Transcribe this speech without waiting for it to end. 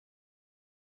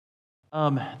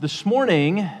This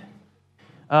morning,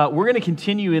 we're going to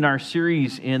continue in our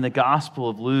series in the Gospel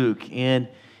of Luke. And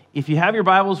if you have your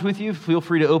Bibles with you, feel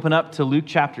free to open up to Luke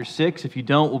chapter 6. If you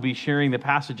don't, we'll be sharing the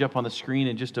passage up on the screen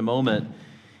in just a moment.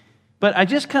 But I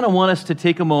just kind of want us to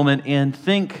take a moment and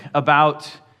think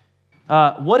about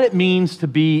what it means to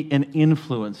be an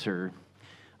influencer.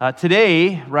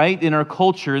 Today, right, in our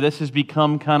culture, this has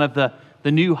become kind of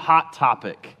the new hot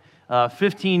topic.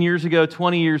 15 years ago,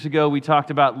 20 years ago, we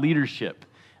talked about leadership,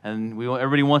 and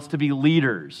everybody wants to be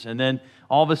leaders. And then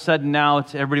all of a sudden now,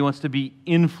 everybody wants to be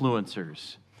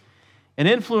influencers. And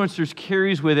influencers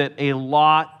carries with it a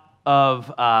lot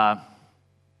of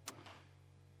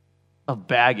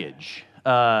baggage.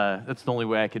 That's the only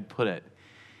way I could put it.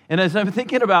 And as I'm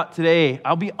thinking about today,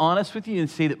 I'll be honest with you and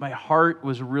say that my heart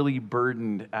was really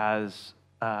burdened as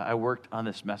I worked on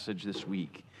this message this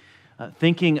week,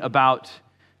 thinking about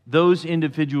those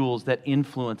individuals that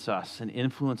influence us and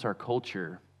influence our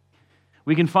culture.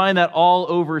 We can find that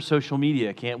all over social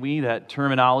media, can't we? That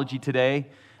terminology today.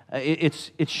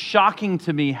 It's shocking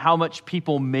to me how much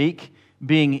people make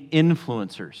being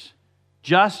influencers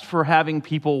just for having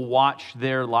people watch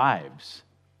their lives.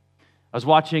 I was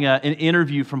watching an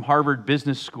interview from Harvard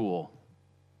Business School,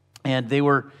 and they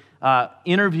were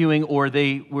interviewing, or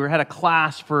they had a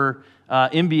class for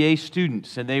MBA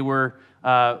students, and they were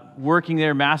working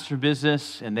their master of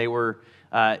business, and they were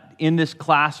in this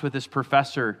class with this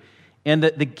professor. And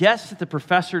the guest that the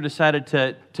professor decided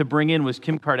to bring in was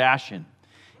Kim Kardashian.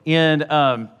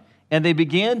 And they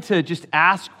began to just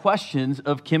ask questions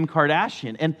of Kim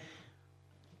Kardashian. And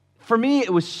for me,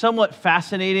 it was somewhat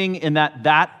fascinating in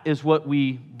that is what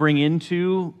we bring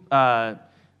into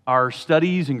our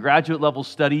studies and graduate level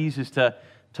studies, is to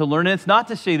learn. And it's not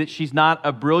to say that she's not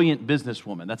a brilliant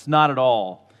businesswoman. That's not at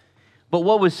all. But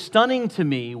what was stunning to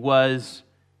me was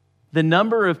the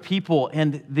number of people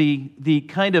and the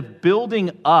kind of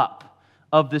building up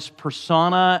of this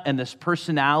persona and this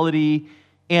personality.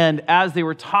 And as they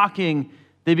were talking,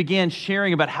 they began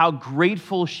sharing about how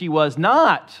grateful she was,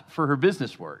 not for her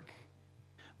business work,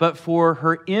 but for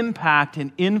her impact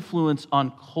and influence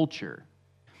on culture.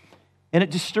 And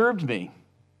it disturbed me,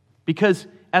 because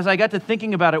as I got to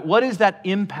thinking about it, what is that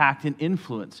impact and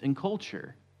influence in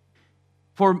culture?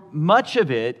 For much of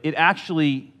it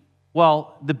actually,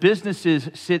 while the businesses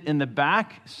sit in the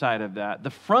back side of that,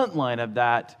 the front line of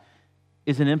that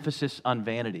is an emphasis on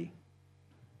vanity,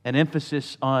 an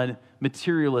emphasis on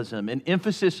materialism, an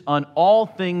emphasis on all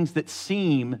things that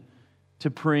seem to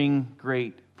bring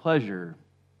great pleasure.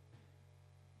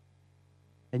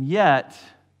 And yet,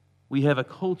 we have a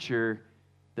culture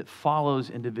that follows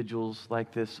individuals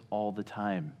like this all the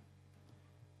time.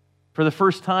 For the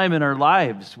first time in our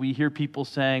lives, we hear people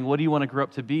saying, "What do you want to grow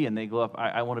up to be?" And they go up,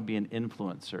 I want to be an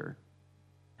influencer.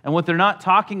 And what they're not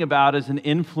talking about is an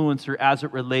influencer as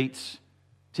it relates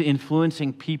to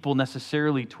influencing people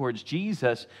necessarily towards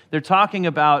Jesus. They're talking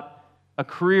about a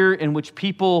career in which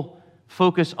people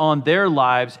focus on their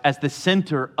lives as the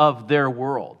center of their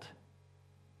world,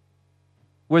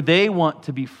 where they want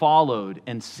to be followed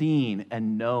and seen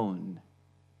and known.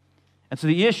 And so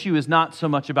the issue is not so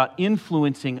much about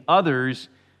influencing others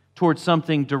towards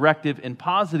something directive and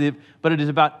positive, but it is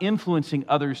about influencing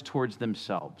others towards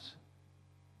themselves.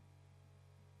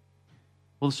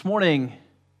 Well, this morning,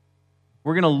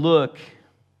 we're going to look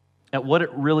at what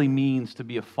it really means to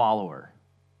be a follower,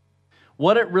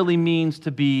 what it really means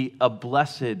to be a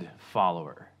blessed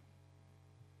follower.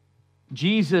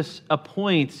 Jesus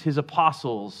appoints his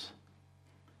apostles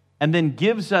and then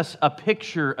gives us a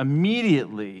picture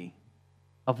immediately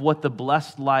of what the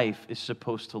blessed life is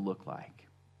supposed to look like.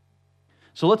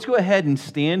 So let's go ahead and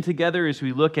stand together as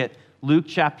we look at Luke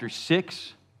chapter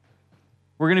 6.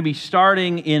 We're going to be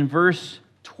starting in verse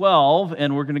 12,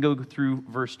 and we're going to go through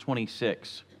verse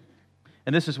 26.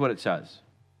 And this is what it says.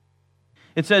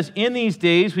 It says, "In these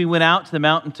days we went out to the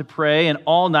mountain to pray, and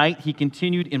all night he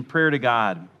continued in prayer to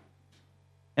God.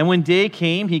 And when day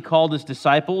came, he called his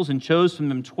disciples and chose from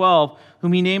them 12,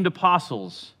 whom he named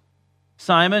apostles: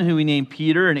 Simon, who he named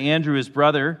Peter, and Andrew his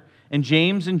brother, and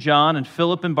James and John, and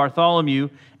Philip and Bartholomew,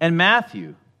 and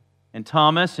Matthew, and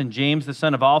Thomas, and James the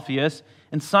son of Alphaeus,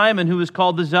 and Simon, who was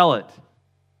called the Zealot,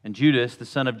 and Judas the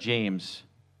son of James,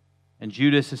 and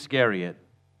Judas Iscariot,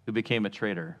 who became a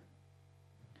traitor.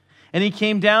 And he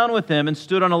came down with them and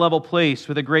stood on a level place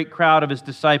with a great crowd of his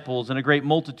disciples and a great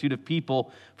multitude of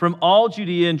people from all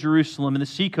Judea and Jerusalem and the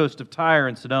seacoast of Tyre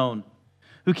and Sidon,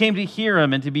 who came to hear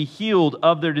him and to be healed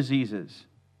of their diseases.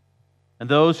 And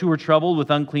those who were troubled with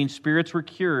unclean spirits were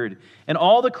cured, and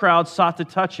all the crowd sought to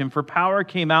touch him, for power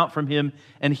came out from him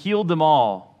and healed them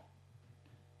all.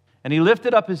 And he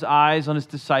lifted up his eyes on his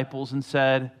disciples and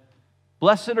said,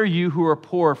 Blessed are you who are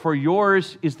poor, for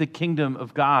yours is the kingdom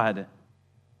of God.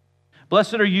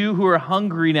 Blessed are you who are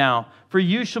hungry now, for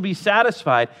you shall be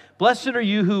satisfied. Blessed are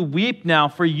you who weep now,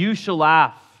 for you shall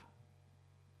laugh.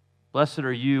 Blessed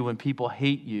are you when people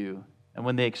hate you, and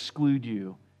when they exclude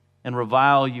you, and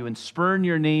revile you, and spurn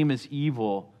your name as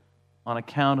evil on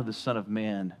account of the Son of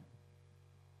Man.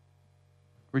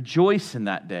 Rejoice in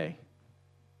that day.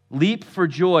 Leap for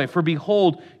joy, for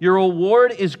behold, your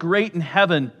reward is great in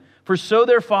heaven, for so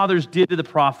their fathers did to the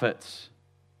prophets.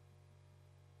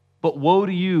 But woe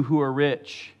to you who are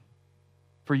rich,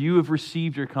 for you have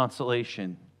received your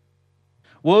consolation.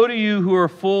 Woe to you who are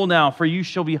full now, for you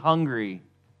shall be hungry.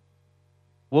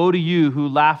 Woe to you who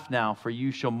laugh now, for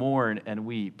you shall mourn and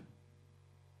weep.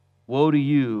 Woe to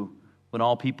you when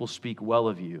all people speak well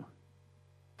of you,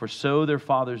 for so their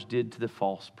fathers did to the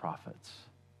false prophets.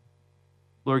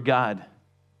 Lord God,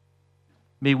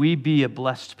 may we be a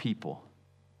blessed people.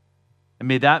 And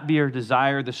may that be our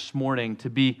desire this morning, to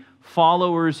be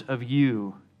followers of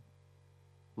you,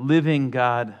 living,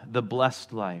 God, the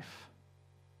blessed life.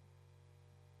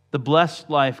 The blessed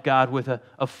life, God, with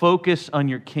a focus on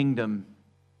your kingdom.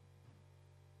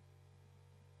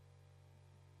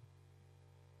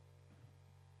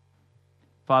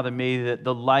 Father, may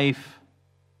the life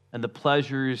and the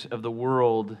pleasures of the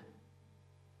world,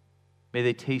 may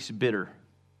they taste bitter.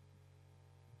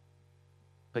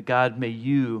 But God, may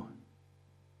you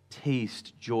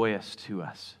taste joyous to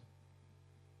us.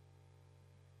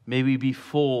 May we be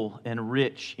full and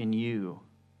rich in you,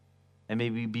 and may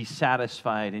we be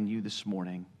satisfied in you this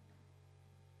morning.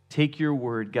 Take your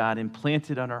word, God, and plant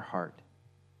it on our heart.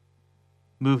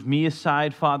 Move me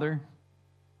aside, Father,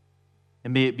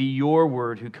 and may it be your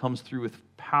word who comes through with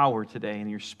power today in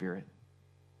your Spirit.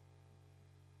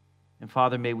 And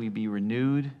Father, may we be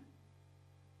renewed,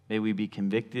 may we be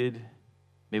convicted,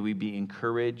 may we be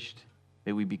encouraged,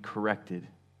 may we be corrected,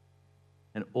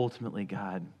 and ultimately,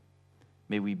 God,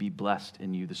 may we be blessed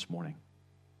in you this morning.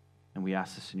 And we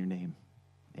ask this in your name.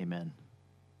 Amen.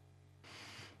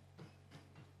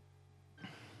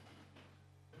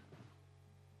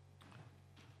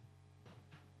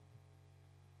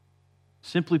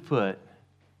 Simply put,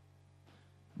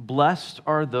 blessed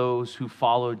are those who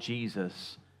follow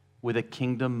Jesus with a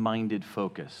kingdom-minded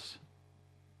focus.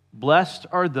 Blessed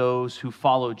are those who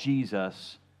follow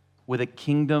Jesus with a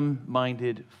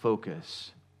kingdom-minded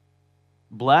focus.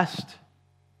 Blessed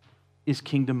is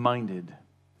kingdom-minded.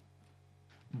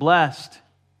 Blessed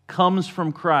comes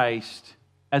from Christ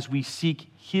as we seek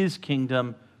his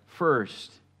kingdom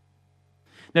first.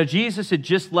 Now, Jesus had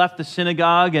just left the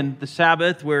synagogue and the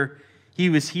Sabbath where he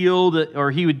was healed,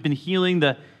 or he had been healing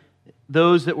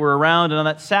those that were around. And on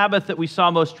that Sabbath that we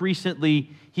saw most recently,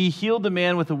 he healed the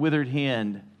man with a withered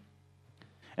hand.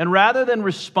 And rather than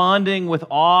responding with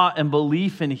awe and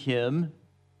belief in him,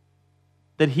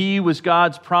 that he was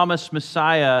God's promised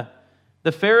Messiah,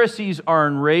 the Pharisees are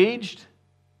enraged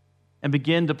and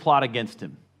begin to plot against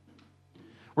him.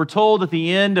 We're told at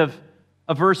the end of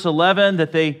verse 11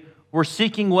 that they were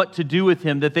seeking what to do with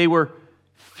him, that they were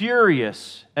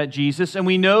furious at Jesus. And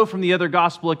we know from the other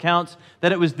gospel accounts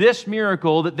that it was this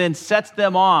miracle that then sets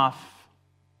them off,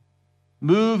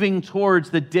 moving towards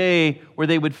the day where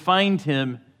they would find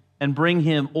him and bring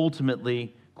him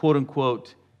ultimately, quote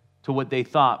unquote, to what they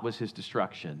thought was his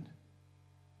destruction.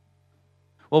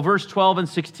 Well, verse 12 and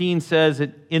 16 says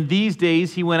that in these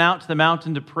days he went out to the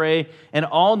mountain to pray, and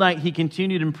all night he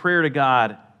continued in prayer to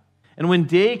God. And when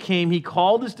day came, he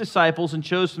called his disciples and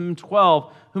chose from them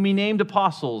 12, whom he named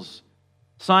apostles.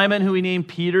 Simon, who he named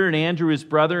Peter, and Andrew his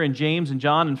brother, and James and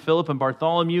John and Philip and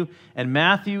Bartholomew, and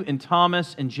Matthew and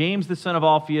Thomas, and James the son of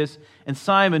Alphaeus, and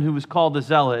Simon, who was called the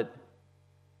Zealot,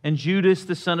 and Judas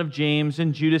the son of James,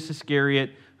 and Judas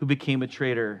Iscariot, who became a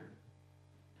traitor.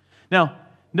 Now,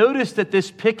 notice that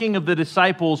this picking of the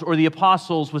disciples or the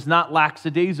apostles was not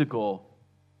lackadaisical.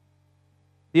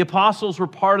 The apostles were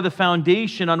part of the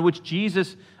foundation on which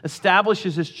Jesus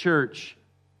establishes his church.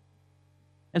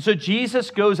 And so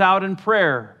Jesus goes out in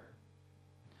prayer.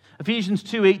 Ephesians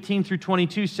 2:18 through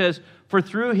 22 says, "For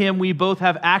through him we both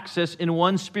have access in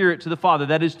one spirit to the Father,"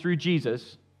 that is through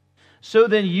Jesus. "So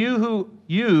then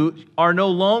you are no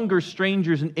longer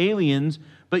strangers and aliens,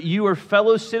 but you are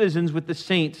fellow citizens with the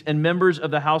saints and members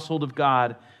of the household of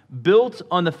God, built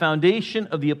on the foundation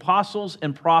of the apostles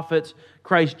and prophets,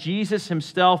 Christ Jesus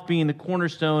himself being the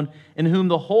cornerstone, in whom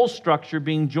the whole structure,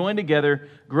 being joined together,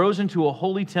 grows into a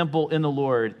holy temple in the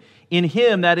Lord. In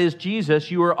him, that is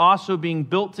Jesus, you are also being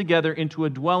built together into a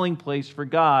dwelling place for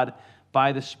God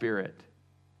by the Spirit."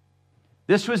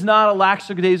 This was not a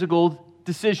lackadaisical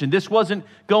decision. This wasn't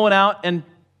going out and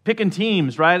picking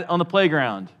teams, right, on the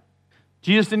playground.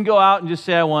 Jesus didn't go out and just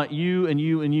say, I want you and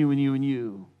you and you and you and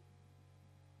you.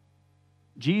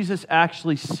 Jesus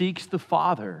actually seeks the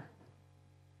Father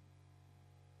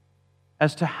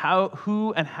as to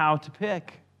who and how to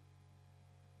pick.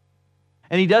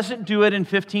 And he doesn't do it in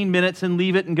 15 minutes and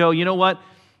leave it and go, you know what?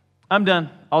 I'm done.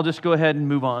 I'll just go ahead and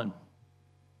move on.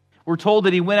 We're told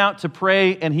that he went out to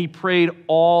pray and he prayed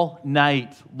all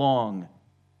night long.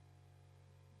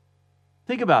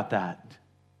 Think about that.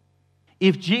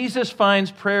 If Jesus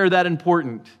finds prayer that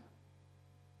important,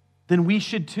 then we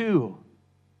should too.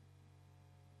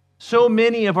 So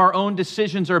many of our own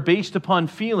decisions are based upon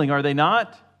feeling, are they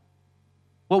not?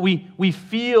 What we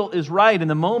feel is right in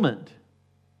the moment.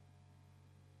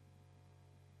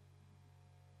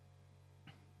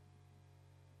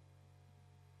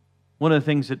 One of the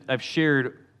things that I've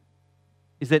shared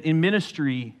is that in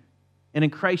ministry and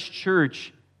in Christ's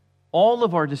church, all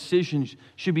of our decisions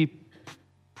should be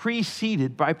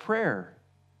preceded by prayer.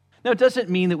 Now, it doesn't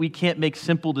mean that we can't make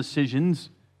simple decisions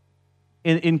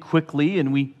in quickly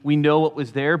and we know what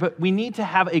was there, but we need to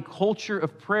have a culture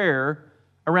of prayer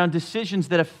around decisions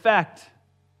that affect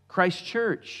Christ's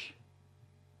church.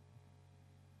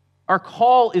 Our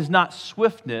call is not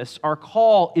swiftness, our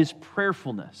call is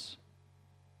prayerfulness.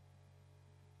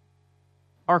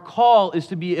 Our call is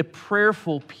to be a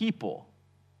prayerful people.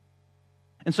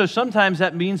 And so sometimes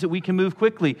that means that we can move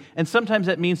quickly, and sometimes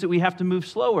that means that we have to move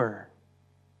slower.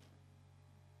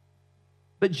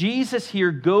 But Jesus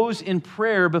here goes in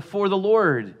prayer before the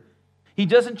Lord. He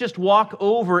doesn't just walk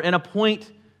over and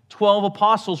appoint 12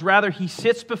 apostles. Rather, he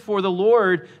sits before the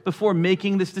Lord before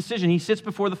making this decision. He sits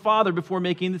before the Father before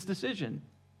making this decision.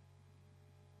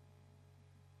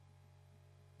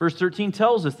 Verse 13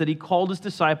 tells us that he called his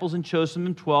disciples and chose from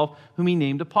them 12, whom he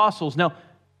named apostles. Now,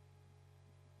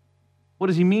 what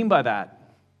does he mean by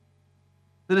that?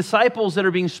 The disciples that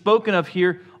are being spoken of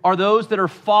here are those that are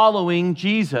following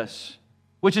Jesus,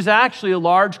 which is actually a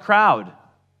large crowd.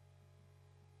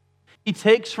 He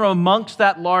takes from amongst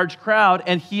that large crowd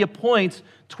and he appoints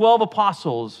 12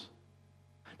 apostles.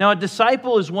 Now, a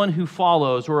disciple is one who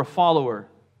follows or a follower.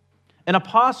 An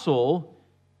apostle,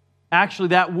 actually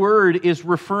that word is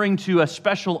referring to a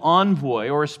special envoy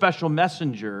or a special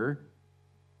messenger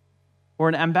or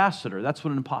an ambassador. That's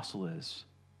what an apostle is.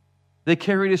 They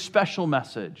carried a special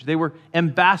message. They were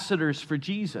ambassadors for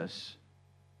Jesus.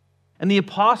 And the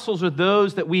apostles are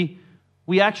those that we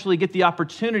actually get the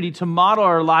opportunity to model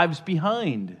our lives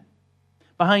behind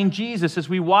Jesus as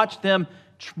we watch them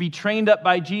be trained up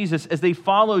by Jesus, as they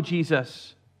follow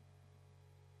Jesus.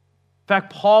 In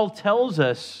fact, Paul tells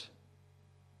us,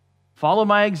 follow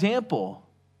my example.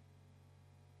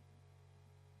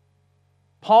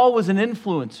 Paul was an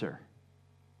influencer.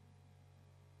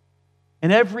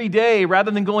 And every day,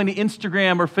 rather than going to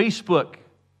Instagram or Facebook,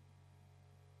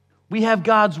 we have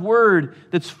God's Word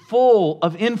that's full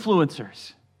of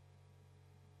influencers.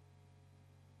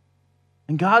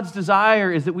 And God's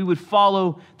desire is that we would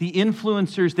follow the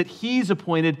influencers that He's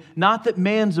appointed, not that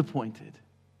man's appointed.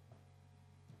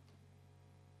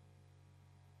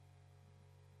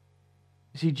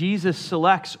 You see, Jesus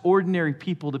selects ordinary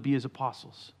people to be His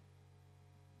apostles.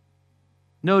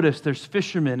 Notice there's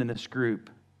fishermen in this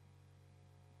group.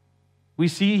 We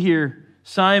see here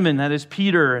Simon, that is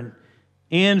Peter, and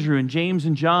Andrew, and James,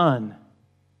 and John.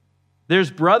 There's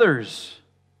brothers,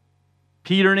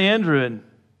 Peter and Andrew, and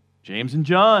James and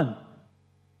John.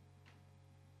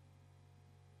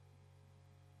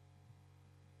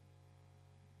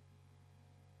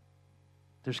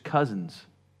 There's cousins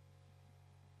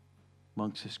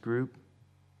amongst this group.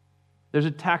 There's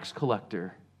a tax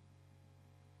collector,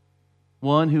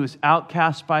 one who is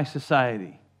outcast by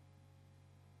society,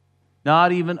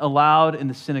 not even allowed in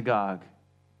the synagogue.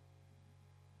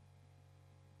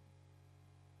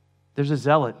 There's a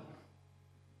zealot,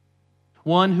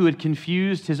 one who had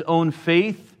confused his own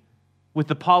faith with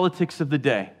the politics of the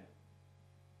day.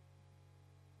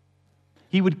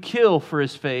 He would kill for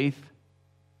his faith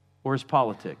or his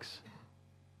politics.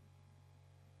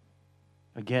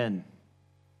 Again,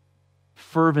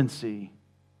 fervency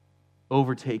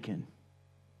overtaken.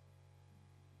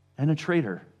 And a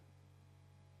traitor,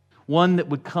 one that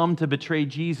would come to betray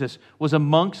Jesus, was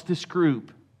amongst this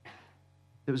group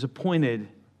that was appointed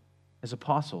as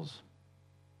apostles.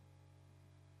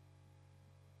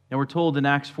 Now we're told in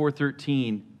Acts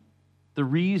 4:13 the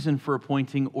reason for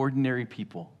appointing ordinary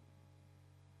people.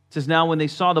 It says, now when they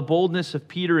saw the boldness of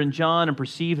Peter and John and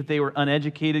perceived that they were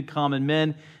uneducated common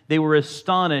men, they were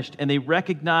astonished and they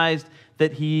recognized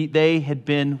that they had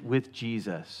been with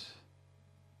Jesus.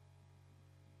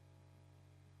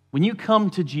 When you come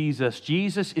to Jesus,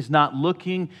 Jesus is not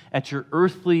looking at your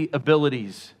earthly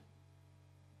abilities.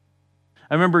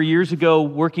 I remember years ago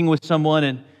working with someone,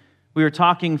 and we were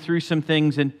talking through some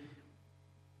things, and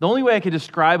the only way I could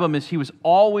describe him is he was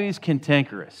always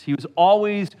cantankerous. He was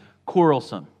always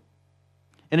quarrelsome.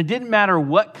 And it didn't matter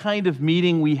what kind of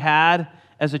meeting we had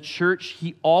as a church,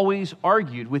 he always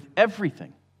argued with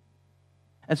everything.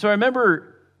 And so I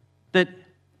remember that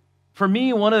for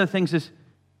me, one of the things is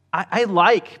I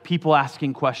like people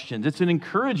asking questions. It's an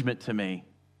encouragement to me.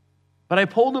 But I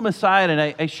pulled him aside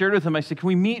and I shared with him, I said, can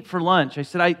we meet for lunch? I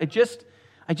said, I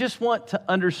just want to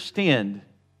understand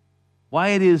why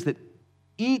it is that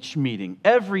each meeting,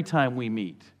 every time we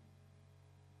meet,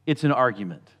 it's an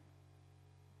argument.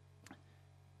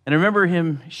 And I remember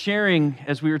him sharing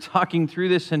as we were talking through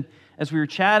this and as we were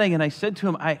chatting, and I said to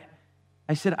him, I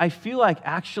said, I feel like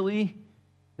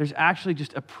there's actually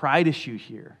just a pride issue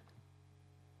here.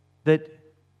 That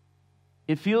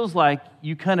it feels like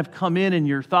you kind of come in and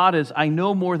your thought is, I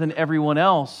know more than everyone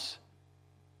else.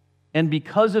 And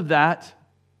because of that,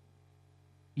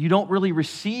 you don't really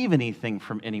receive anything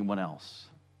from anyone else.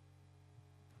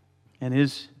 And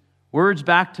his words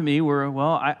back to me were,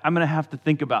 well, I'm going to have to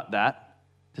think about that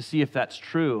to see if that's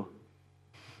true.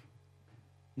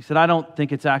 He said, I don't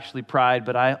think it's actually pride,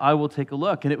 but I will take a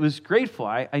look. And it was grateful.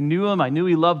 I knew him. I knew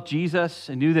he loved Jesus.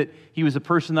 I knew that he was a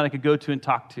person that I could go to and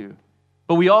talk to.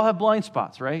 But we all have blind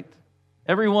spots, right?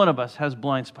 Every one of us has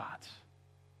blind spots.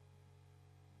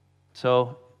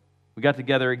 So we got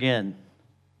together again.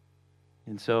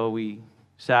 And so we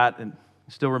sat, and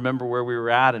I still remember where we were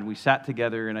at, and we sat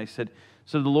together, and I said,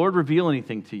 so did the Lord reveal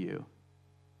anything to you?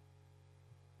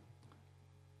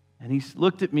 And he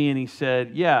looked at me and he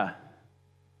said, yeah.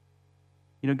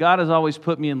 You know, God has always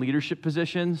put me in leadership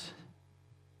positions,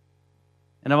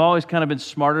 and I've always kind of been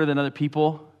smarter than other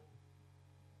people,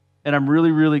 and I'm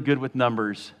really, really good with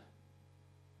numbers.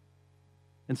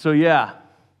 And so, yeah,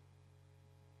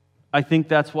 I think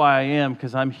that's why I am,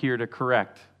 because I'm here to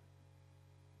correct.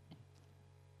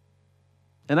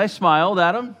 And I smiled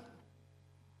at him,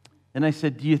 and I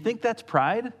said, do you think that's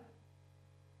pride?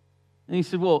 And he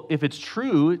said, well, if it's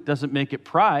true, it doesn't make it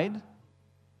pride.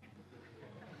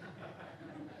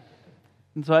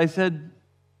 And so I said,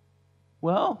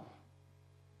 well,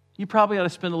 you probably ought to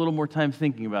spend a little more time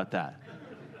thinking about that.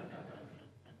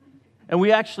 And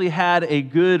we actually had a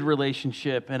good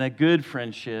relationship and a good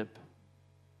friendship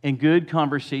and good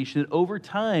conversation. And over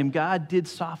time, God did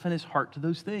soften his heart to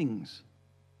those things.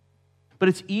 But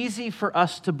it's easy for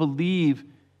us to believe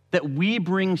that we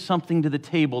bring something to the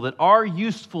table, that our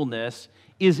usefulness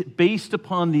is based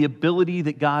upon the ability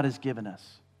that God has given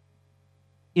us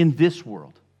in this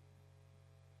world.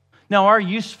 Now, our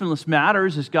usefulness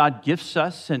matters as God gifts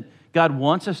us, and God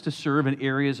wants us to serve in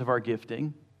areas of our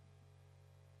gifting.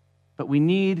 But we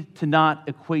need to not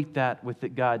equate that with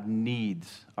that God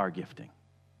needs our gifting.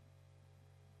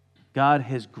 God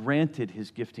has granted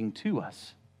his gifting to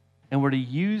us, and we're to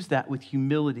use that with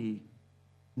humility,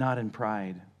 not in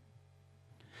pride.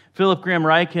 Philip Graham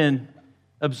Ryken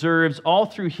observes, all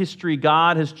through history,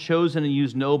 God has chosen and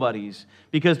used nobodies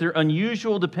because their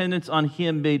unusual dependence on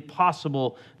him made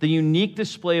possible the unique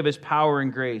display of his power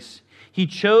and grace. He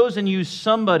chose and used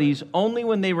somebodies only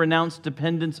when they renounced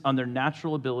dependence on their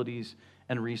natural abilities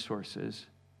and resources.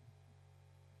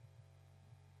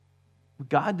 What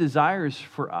God desires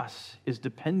for us is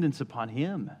dependence upon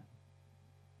him.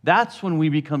 That's when we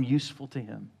become useful to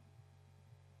him.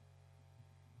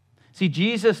 See,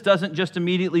 Jesus doesn't just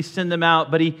immediately send them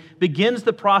out, but he begins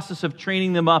the process of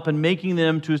training them up and making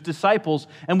them to his disciples.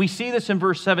 And we see this in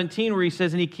verse 17 where he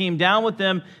says, and he came down with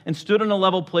them and stood on a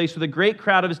level place with a great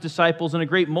crowd of his disciples and a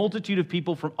great multitude of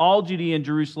people from all Judea and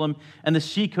Jerusalem and the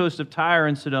seacoast of Tyre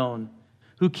and Sidon,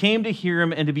 who came to hear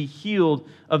him and to be healed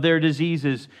of their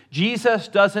diseases. Jesus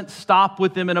doesn't stop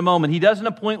with them in a moment. He doesn't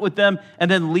appoint with them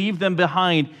and then leave them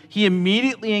behind. He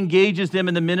immediately engages them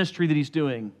in the ministry that he's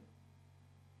doing.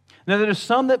 Now, there's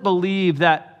some that believe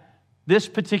that this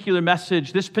particular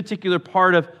message, this particular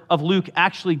part of Luke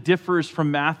actually differs from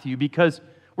Matthew, because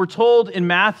we're told in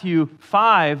Matthew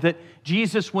 5 that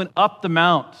Jesus went up the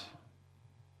mount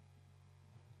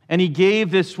and he gave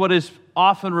this, what is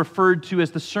often referred to as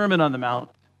the Sermon on the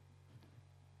Mount.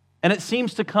 And it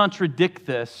seems to contradict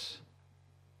this,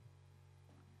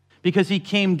 because he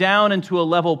came down into a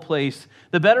level place.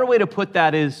 The better way to put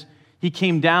that is he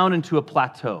came down into a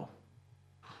plateau.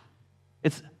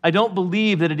 I don't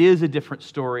believe that it is a different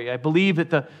story. I believe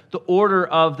that the order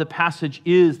of the passage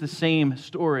is the same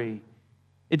story.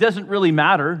 It doesn't really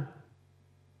matter.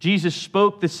 Jesus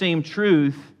spoke the same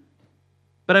truth,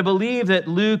 but I believe that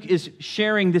Luke is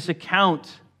sharing this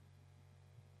account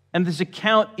And this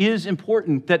account is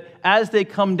important, that as they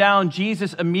come down,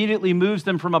 Jesus immediately moves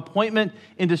them from appointment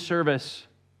into service.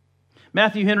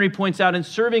 Matthew Henry points out, in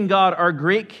serving God, our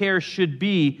great care should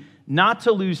be not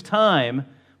to lose time,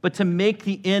 but to make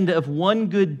the end of one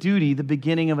good duty the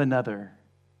beginning of another.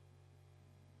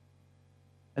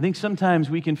 I think sometimes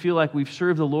we can feel like we've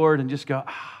served the Lord and just go,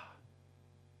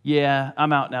 yeah,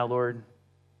 I'm out now, Lord.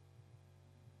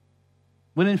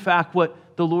 When in fact, what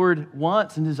the Lord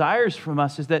wants and desires from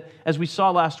us is that, as we saw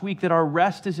last week, that our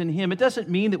rest is in Him. It doesn't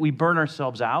mean that we burn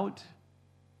ourselves out.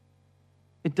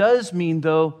 It does mean,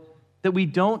 though, that we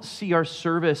don't see our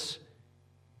service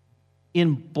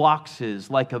in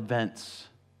boxes like events.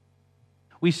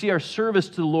 We see our service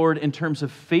to the Lord in terms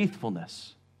of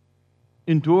faithfulness,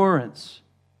 endurance,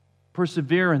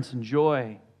 perseverance, and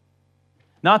joy.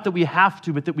 Not that we have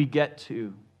to, but that we get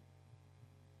to.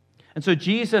 And so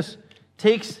Jesus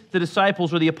takes the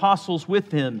disciples or the apostles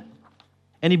with him,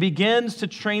 and he begins to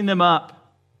train them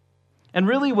up. And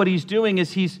really what he's doing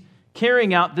is he's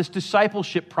carrying out this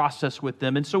discipleship process with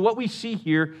them. And so what we see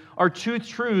here are two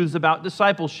truths about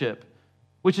discipleship,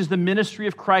 which is the ministry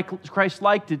of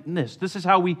Christ-likeness. This is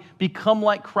how we become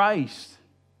like Christ.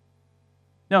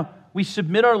 Now, we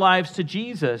submit our lives to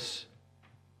Jesus,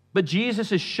 but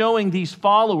Jesus is showing these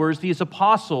followers, these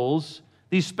apostles,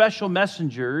 these special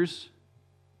messengers,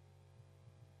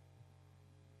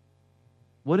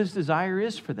 what his desire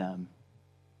is for them.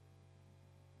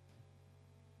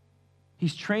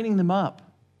 He's training them up.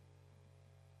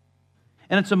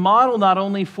 And it's a model not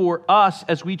only for us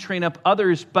as we train up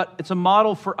others, but it's a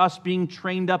model for us being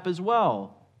trained up as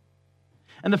well.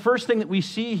 And the first thing that we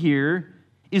see here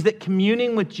is that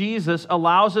communing with Jesus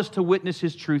allows us to witness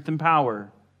his truth and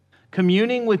power.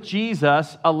 Communing with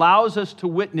Jesus allows us to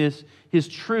witness his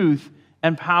truth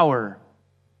and power.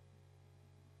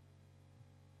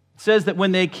 It says that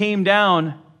when they came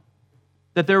down,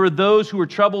 that there were those who were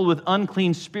troubled with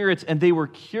unclean spirits, and they were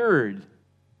cured.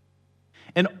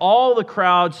 And all the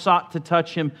crowd sought to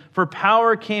touch him, for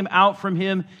power came out from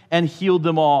him and healed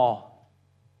them all.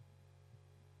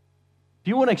 If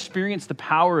you want to experience the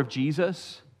power of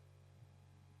Jesus,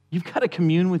 you've got to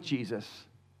commune with Jesus.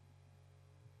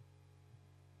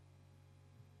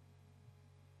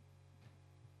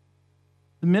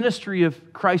 The ministry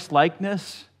of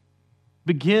Christ-likeness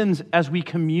begins as we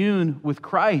commune with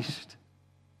Christ.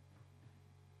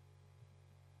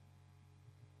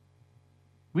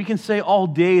 We can say all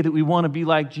day that we want to be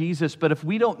like Jesus, but if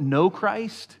we don't know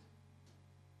Christ,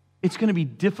 it's going to be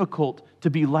difficult to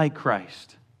be like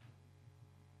Christ.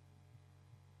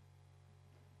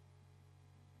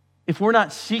 If we're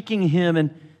not seeking him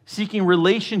and seeking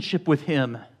relationship with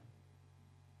him,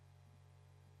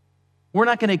 we're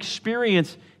not going to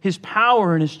experience his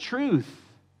power and his truth.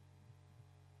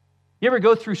 You ever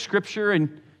go through Scripture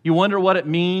and you wonder what it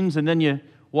means, and then you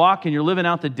walk and you're living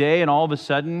out the day, and all of a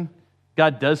sudden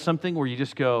God does something where you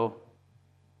just go,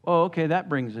 oh, okay, that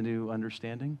brings a new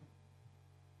understanding.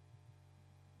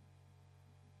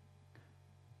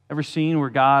 Ever seen where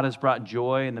God has brought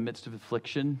joy in the midst of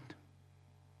affliction?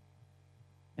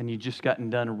 And you just gotten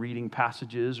done reading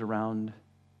passages around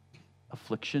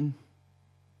affliction?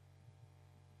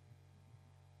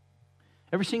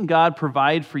 Ever seen God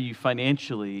provide for you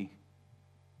financially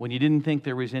when you didn't think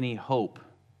there was any hope?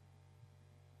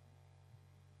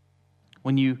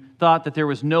 When you thought that there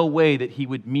was no way that he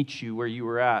would meet you where you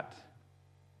were at?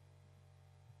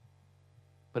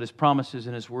 But his promises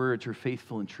and his words are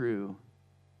faithful and true.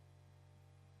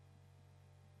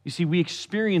 You see, we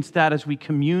experience that as we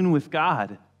commune with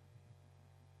God.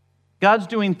 God's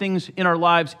doing things in our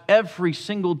lives every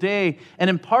single day. And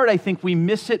in part, I think we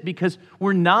miss it because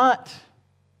we're not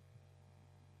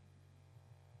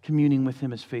communing with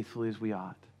him as faithfully as we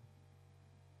ought.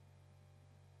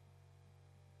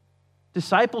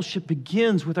 Discipleship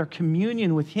begins with our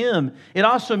communion with him. It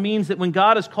also means that when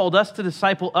God has called us to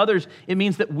disciple others, it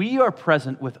means that we are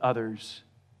present with others.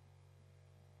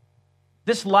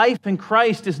 This life in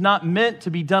Christ is not meant to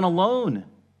be done alone.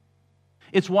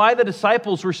 It's why the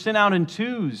disciples were sent out in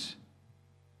twos.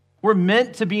 We're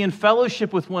meant to be in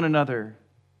fellowship with one another.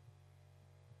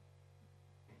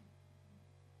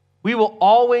 We will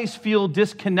always feel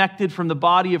disconnected from the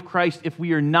body of Christ if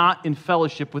we are not in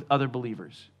fellowship with other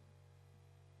believers.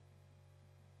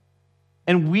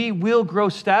 And we will grow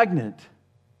stagnant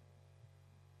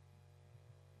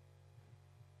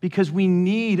because we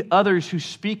need others who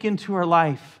speak into our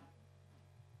life,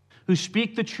 who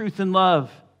speak the truth in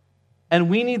love, and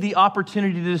we need the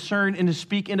opportunity to discern and to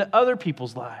speak into other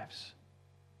people's lives.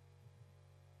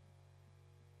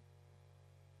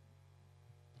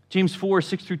 James 4,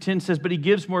 6 through 10 says, but he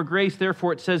gives more grace.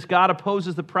 Therefore, it says, God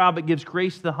opposes the proud, but gives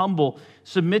grace to the humble.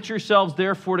 Submit yourselves,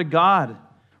 therefore, to God.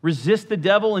 Resist the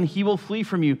devil, and he will flee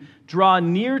from you. Draw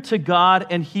near to God,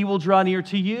 and he will draw near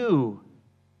to you.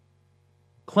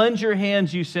 Cleanse your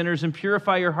hands, you sinners, and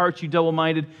purify your hearts, you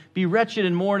double-minded. Be wretched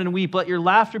and mourn and weep. Let your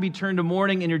laughter be turned to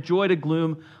mourning and your joy to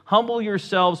gloom. Humble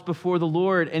yourselves before the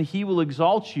Lord, and he will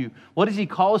exalt you. What does he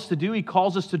call us to do? He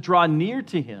calls us to draw near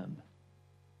to him.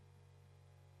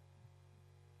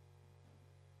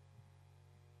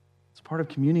 It's part of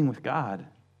communing with God.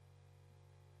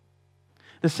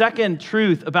 The second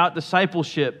truth about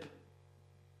discipleship,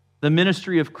 the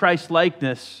ministry of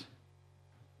Christ-likeness.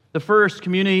 The first,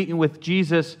 communing with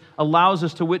Jesus, allows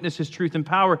us to witness his truth and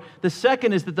power. The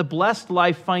second is that the blessed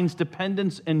life finds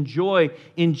dependence and joy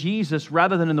in Jesus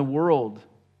rather than in the world.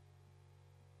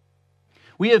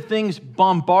 We have things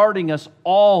bombarding us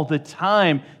all the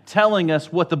time, telling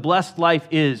us what the blessed life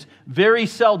is. Very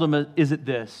seldom is it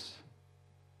this.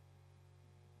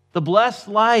 The blessed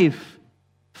life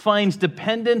finds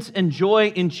dependence and joy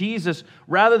in Jesus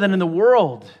rather than in the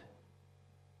world.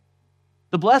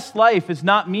 The blessed life is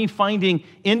not me finding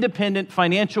independent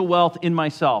financial wealth in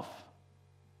myself.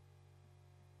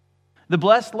 The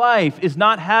blessed life is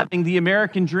not having the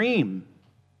American dream.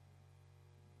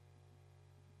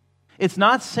 It's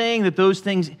not saying that those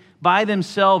things by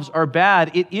themselves are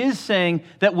bad. It is saying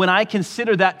that when I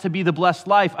consider that to be the blessed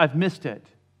life, I've missed it.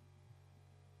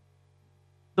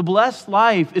 The blessed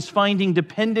life is finding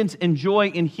dependence and joy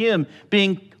in him,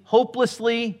 being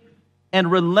hopelessly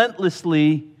and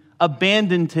relentlessly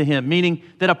abandoned to him, meaning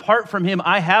that apart from him,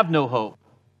 I have no hope.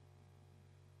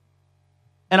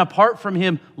 And apart from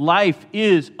him, life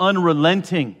is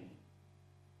unrelenting.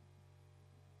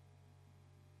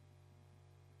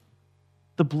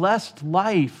 The blessed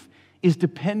life is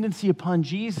dependency upon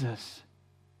Jesus.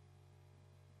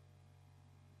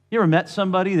 You ever met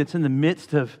somebody that's in the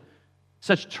midst of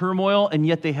such turmoil and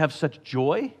yet they have such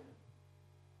joy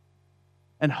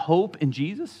and hope in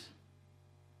Jesus?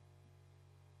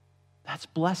 That's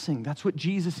blessing. That's what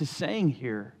Jesus is saying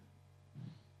here.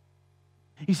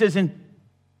 He says, and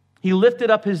he lifted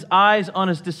up his eyes on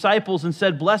his disciples and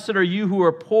said, blessed are you who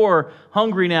are poor,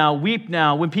 hungry now, weep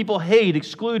now, when people hate,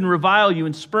 exclude, and revile you,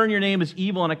 and spurn your name as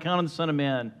evil on account of the Son of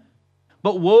Man.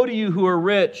 But woe to you who are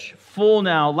rich, full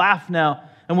now, laugh now,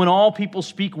 and when all people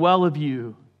speak well of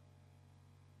you.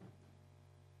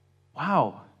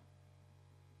 Wow.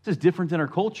 This is different than our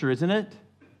culture, isn't it?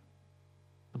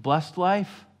 The blessed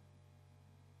life.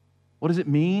 What does it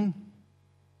mean?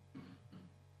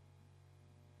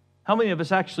 How many of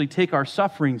us actually take our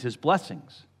sufferings as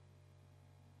blessings?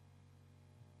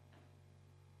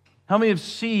 How many of us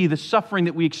see the suffering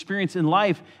that we experience in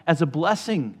life as a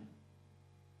blessing?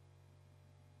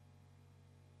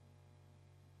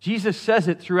 Jesus says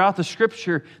it throughout the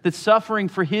Scripture that suffering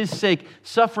for his sake,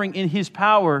 suffering in his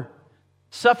power,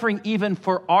 suffering even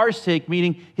for our sake,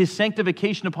 meaning his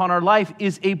sanctification upon our life,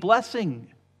 is a blessing.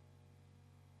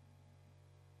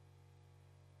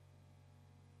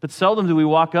 But seldom do we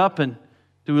walk up and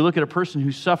do we look at a person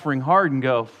who's suffering hard and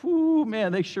go, "Ooh,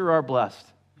 man, they sure are blessed."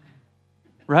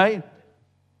 Right?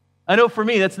 I know for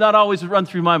me, that's not always run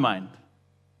through my mind.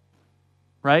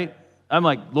 Right? I'm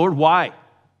like, Lord, why?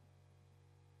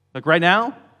 Like right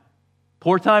now?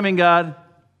 Poor timing, God.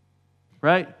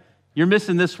 Right? You're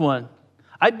missing this one.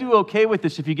 I'd do okay with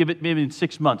this if you give it maybe in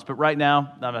 6 months, but right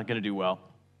now, I'm not going to do well.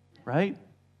 Right?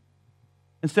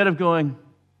 Instead of going,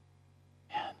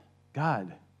 man,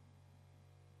 God,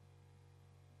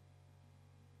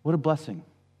 what a blessing.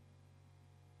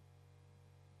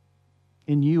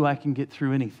 In you, I can get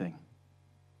through anything.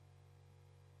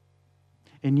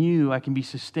 In you, I can be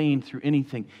sustained through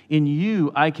anything. In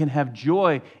you, I can have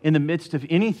joy in the midst of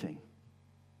anything.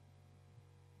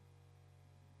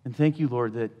 And thank you,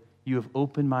 Lord, that you have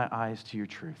opened my eyes to your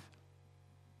truth.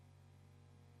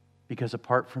 Because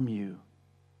apart from you,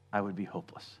 I would be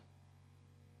hopeless.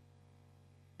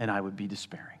 And I would be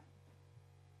despairing.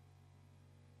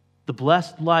 The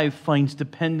blessed life finds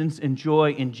dependence and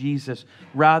joy in Jesus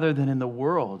rather than in the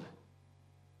world.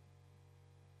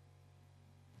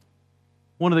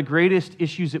 One of the greatest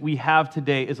issues that we have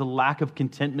today is a lack of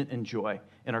contentment and joy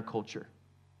in our culture.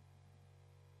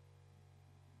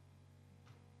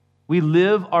 We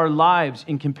live our lives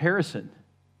in comparison.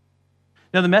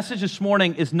 Now, the message this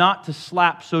morning is not to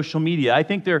slap social media. I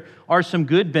think there are some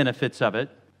good benefits of it.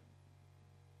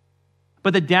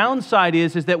 But the downside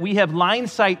is that we have line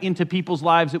sight into people's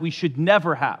lives that we should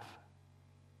never have.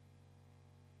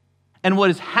 And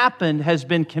what has happened has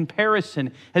been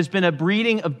comparison, has been a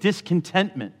breeding of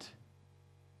discontentment.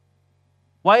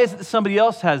 Why is it that somebody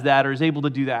else has that or is able to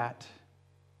do that?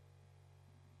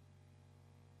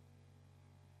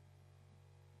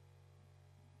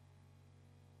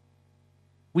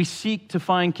 We seek to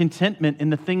find contentment in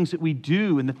the things that we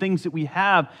do, and the things that we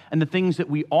have, and the things that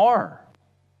we are,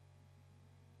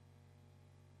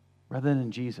 rather than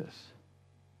in Jesus.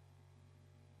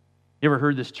 You ever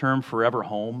heard this term, forever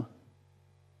home?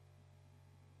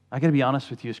 I got to be honest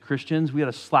with you, as Christians, we got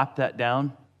to slap that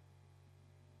down.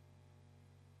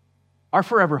 Our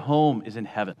forever home is in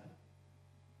heaven.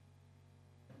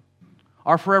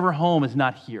 Our forever home is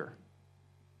not here.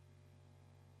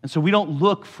 And so we don't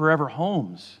look forever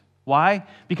homes. Why?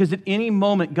 Because at any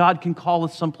moment, God can call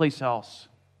us someplace else.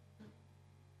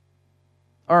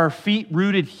 Are our feet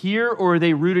rooted here, or are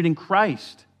they rooted in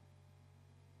Christ?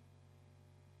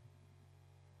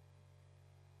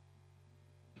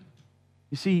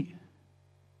 You see,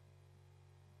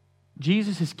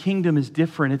 Jesus' kingdom is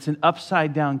different. It's an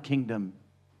upside-down kingdom.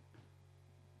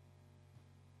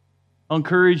 I'll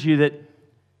encourage you that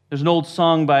there's an old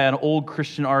song by an old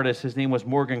Christian artist. His name was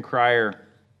Morgan Cryer.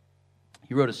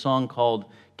 He wrote a song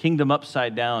called Kingdom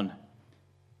Upside Down.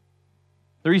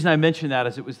 The reason I mention that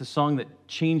is it was the song that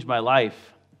changed my life.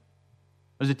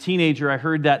 As a teenager, I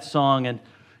heard that song, and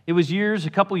it was a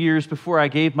couple years before I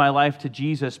gave my life to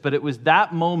Jesus, but it was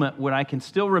that moment when I can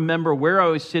still remember where I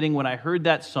was sitting when I heard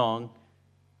that song,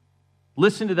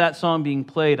 listened to that song being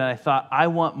played, and I thought, I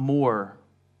want more.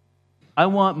 I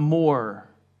want more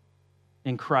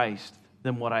in Christ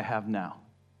than what I have now.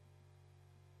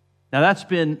 Now that's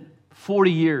been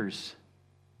 40 years,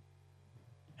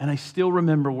 and I still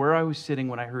remember where I was sitting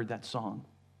when I heard that song.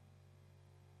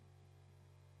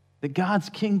 That God's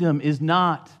kingdom is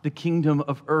not the kingdom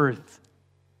of earth.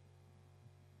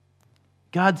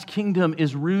 God's kingdom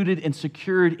is rooted and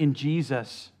secured in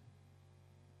Jesus.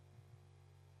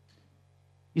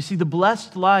 You see, the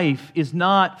blessed life is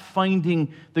not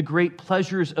finding the great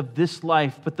pleasures of this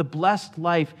life, but the blessed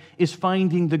life is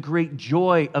finding the great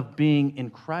joy of being in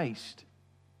Christ.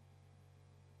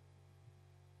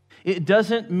 It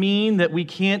doesn't mean that we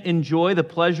can't enjoy the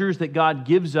pleasures that God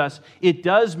gives us. It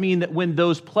does mean that when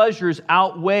those pleasures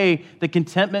outweigh the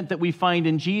contentment that we find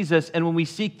in Jesus, and when we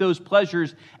seek those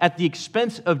pleasures at the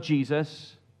expense of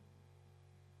Jesus,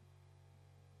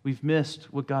 we've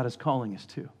missed what God is calling us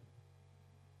to.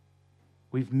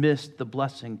 We've missed the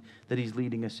blessing that He's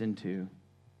leading us into.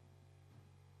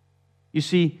 You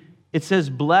see, it says,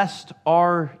 blessed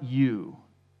are you.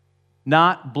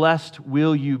 Not blessed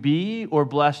will you be, or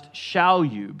blessed shall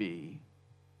you be.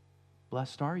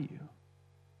 Blessed are you.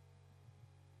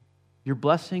 Your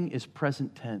blessing is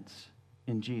present tense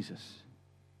in Jesus.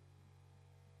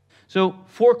 So,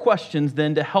 4 questions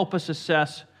then to help us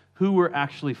assess who we're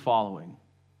actually following.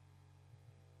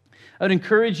 I would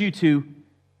encourage you to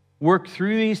work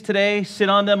through these today, sit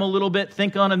on them a little bit,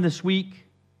 think on them this week.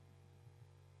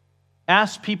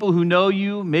 Ask people who know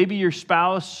you, maybe your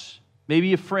spouse,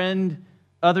 maybe a friend,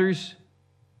 others.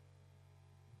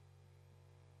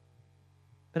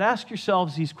 But ask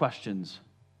yourselves these questions.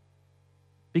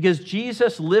 Because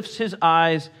Jesus lifts His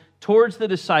eyes towards the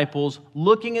disciples,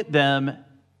 looking at them,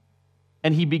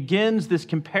 and He begins this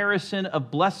comparison of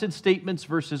blessed statements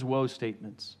versus woe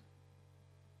statements.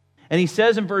 And He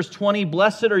says in verse 20,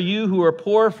 blessed are you who are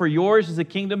poor, for yours is the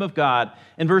kingdom of God.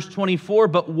 In verse 24,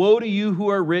 but woe to you who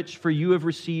are rich, for you have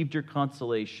received your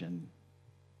consolation.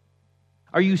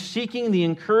 Are you seeking the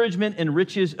encouragement and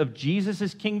riches of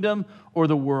Jesus' kingdom or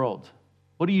the world?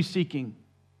 What are you seeking?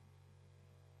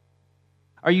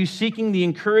 Are you seeking the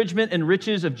encouragement and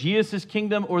riches of Jesus'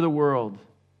 kingdom or the world?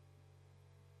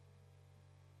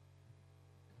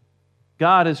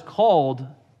 God has called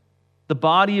the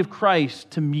body of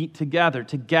Christ to meet together,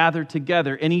 to gather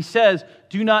together. And He says,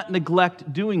 do not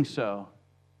neglect doing so.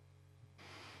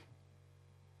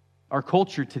 Our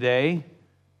culture today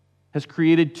has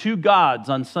created 2 gods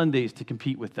on Sundays to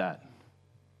compete with that.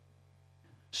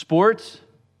 Sports,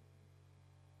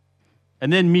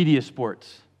 and then media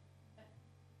sports.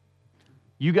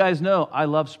 You guys know I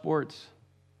love sports.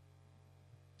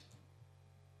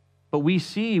 But we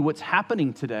see what's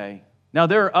happening today. Now,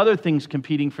 there are other things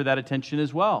competing for that attention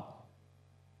as well.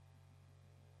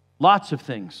 Lots of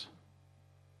things.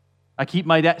 I keep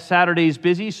my Saturdays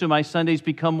busy, so my Sundays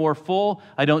become more full.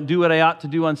 I don't do what I ought to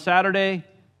do on Saturday,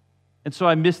 and so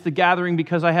I miss the gathering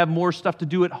because I have more stuff to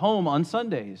do at home on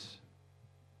Sundays.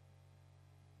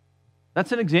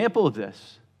 That's an example of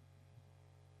this.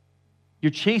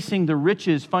 You're chasing the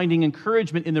riches, finding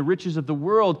encouragement in the riches of the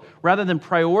world, rather than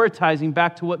prioritizing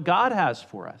back to what God has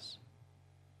for us.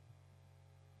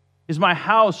 Is my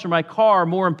house or my car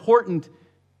more important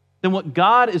than what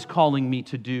God is calling me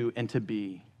to do and to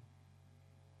be?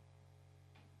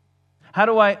 How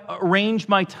do I arrange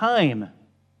my time?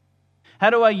 How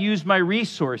do I use my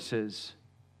resources?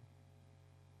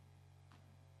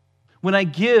 When I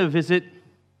give, is it,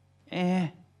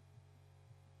 man,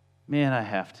 I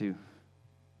have to?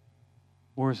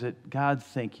 Or is it, God,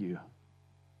 thank you.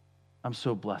 I'm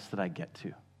so blessed that I get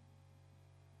to.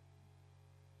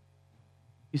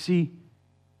 You see,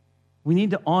 we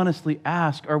need to honestly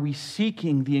ask, are we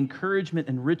seeking the encouragement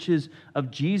and riches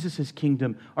of Jesus'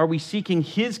 kingdom? Are we seeking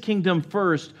His kingdom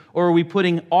first, or are we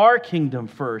putting our kingdom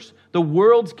first, the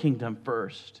world's kingdom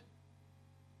first?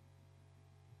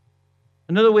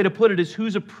 Another way to put it is,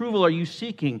 whose approval are you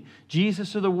seeking,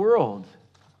 Jesus or the world?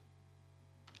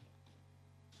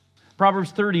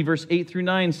 Proverbs 30, verse 8 through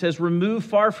 9 says, "Remove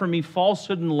far from me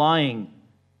falsehood and lying.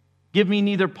 Give me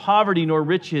neither poverty nor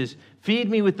riches. Feed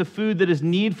me with the food that is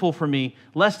needful for me,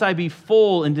 lest I be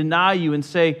full and deny you and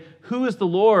say, 'Who is the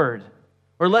Lord?'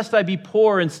 Or lest I be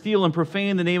poor and steal and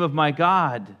profane the name of my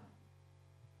God."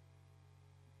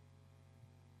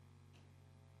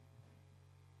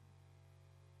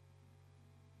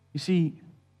 You see,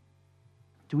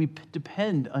 do we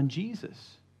depend on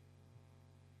Jesus?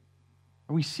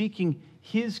 Are we seeking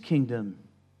His kingdom?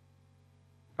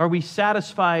 Are we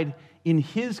satisfied in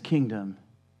His kingdom?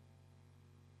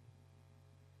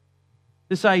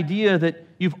 This idea that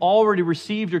you've already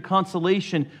received your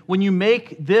consolation, when you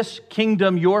make this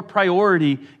kingdom your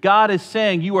priority, God is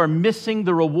saying you are missing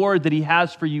the reward that He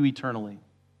has for you eternally.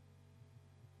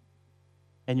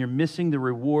 And you're missing the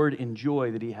reward and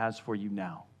joy that He has for you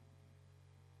now.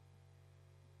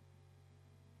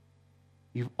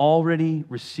 You've already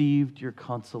received your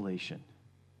consolation.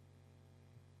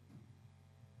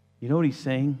 You know what He's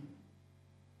saying?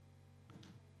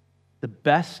 The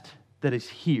best that is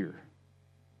here,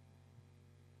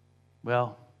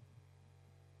 well,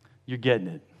 you're getting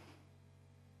it.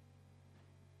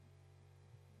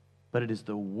 But it is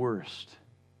the worst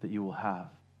that you will have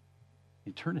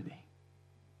in eternity.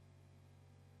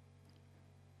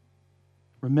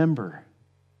 Remember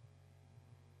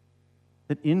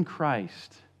that in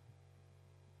Christ,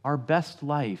 our best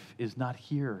life is not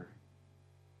here.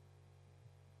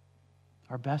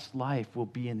 Our best life will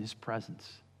be in His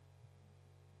presence.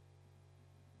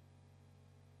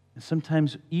 And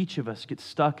sometimes each of us gets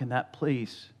stuck in that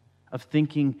place of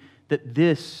thinking that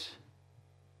this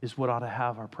is what ought to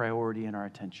have our priority and our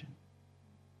attention.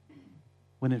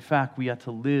 When in fact we ought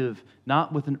to live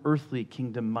not with an earthly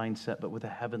kingdom mindset, but with a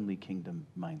heavenly kingdom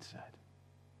mindset.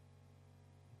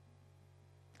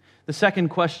 The second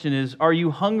question is, are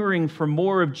you hungering for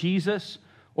more of Jesus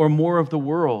or more of the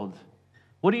world?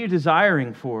 What are you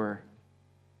desiring for?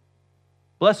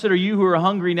 Blessed are you who are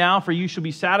hungry now, for you shall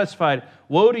be satisfied.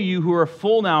 Woe to you who are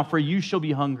full now, for you shall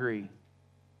be hungry.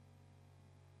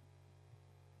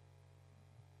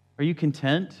 Are you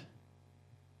content?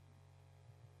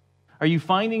 Are you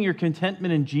finding your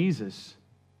contentment in Jesus?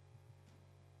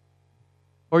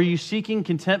 Or are you seeking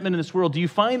contentment in this world? Do you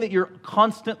find that you're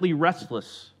constantly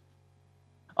restless?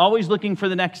 Always looking for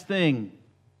the next thing?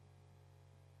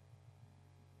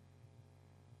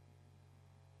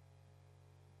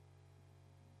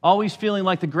 Always feeling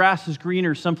like the grass is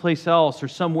greener someplace else or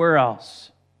somewhere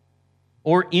else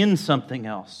or in something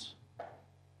else?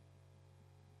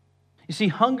 You see,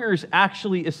 hunger is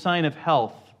actually a sign of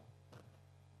health.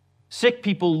 Sick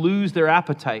people lose their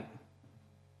appetite.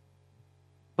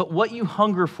 But what you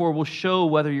hunger for will show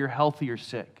whether you're healthy or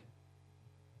sick.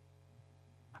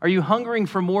 Are you hungering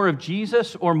for more of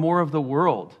Jesus or more of the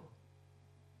world?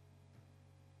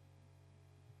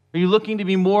 Are you looking to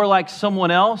be more like someone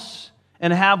else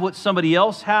and have what somebody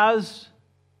else has?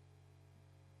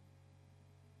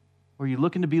 Or are you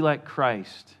looking to be like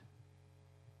Christ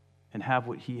and have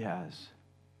what He has?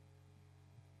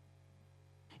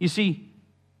 You see,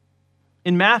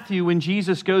 in Matthew, when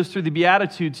Jesus goes through the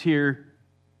Beatitudes here,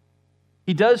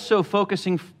 He does so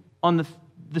focusing on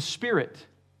the spirit.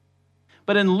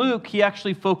 But in Luke, He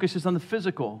actually focuses on the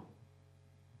physical.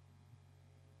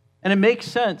 And it makes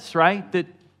sense, right? That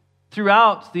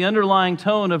throughout the underlying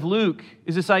tone of Luke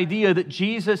is this idea that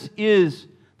Jesus is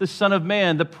the Son of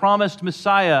Man, the promised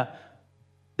Messiah,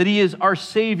 that He is our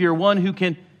Savior, one who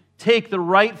can take the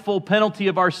rightful penalty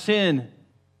of our sin,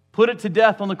 put it to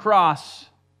death on the cross,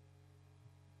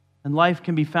 and life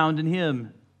can be found in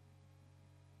Him.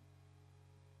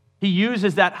 He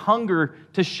uses that hunger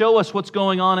to show us what's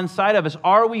going on inside of us.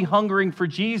 Are we hungering for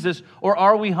Jesus or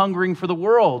are we hungering for the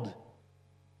world?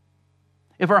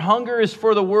 If our hunger is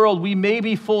for the world, we may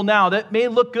be full now. That may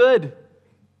look good.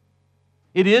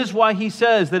 It is why He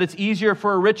says that it's easier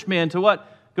for a rich man to what?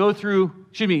 Go through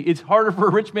it's harder for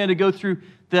a rich man to go through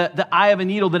the eye of a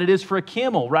needle than it is for a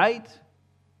camel, right?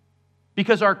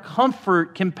 Because our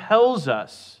comfort compels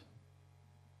us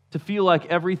to feel like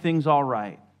everything's all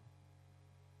right.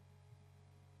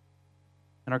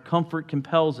 And our comfort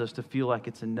compels us to feel like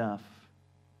it's enough.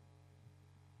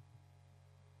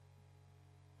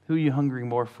 Who are you hungering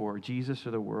more for, Jesus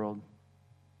or the world?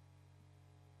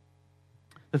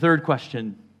 The third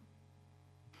question,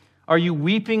 are you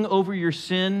weeping over your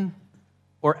sin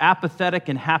or apathetic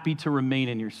and happy to remain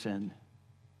in your sin?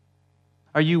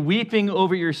 Are you weeping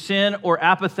over your sin or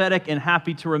apathetic and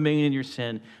happy to remain in your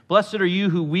sin? Blessed are you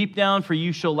who weep now, for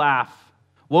you shall laugh.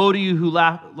 Woe to you who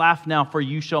laugh now, for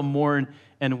you shall mourn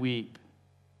and weep.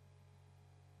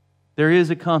 There is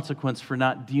a consequence for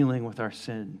not dealing with our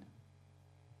sin.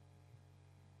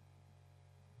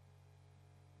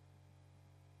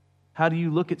 How do you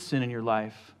look at sin in your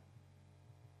life?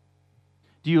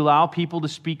 Do you allow people to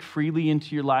speak freely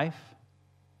into your life?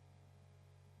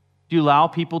 Do you allow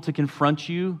people to confront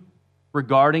you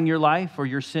regarding your life or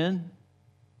your sin?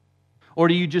 Or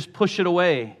do you just push it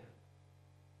away?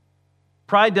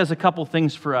 Pride does a couple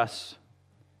things for us.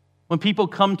 When people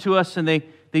come to us and they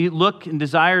look and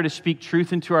desire to speak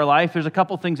truth into our life, there's a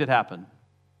couple things that happen.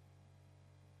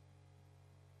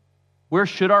 Where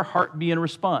should our heart be in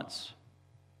response?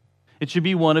 It should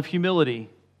be one of humility,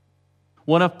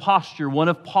 one of posture, one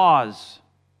of pause.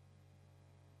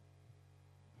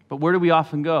 But where do we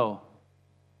often go?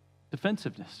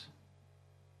 Defensiveness.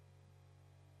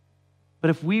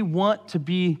 But if we want to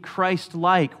be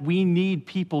Christ-like, we need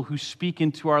people who speak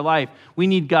into our life. We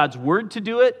need God's Word to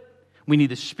do it, we need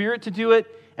the Spirit to do it,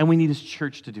 and we need His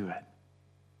church to do it.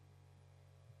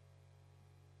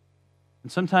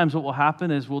 And sometimes what will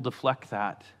happen is we'll deflect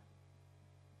that.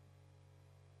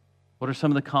 What are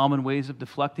some of the common ways of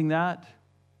deflecting that?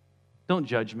 Don't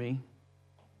judge me.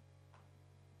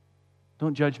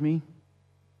 Don't judge me.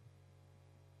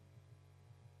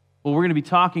 Well, we're going to be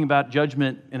talking about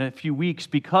judgment in a few weeks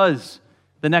because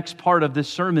the next part of this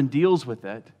sermon deals with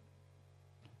it.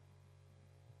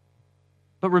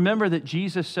 But remember that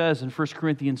Jesus says in 1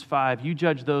 Corinthians 5, you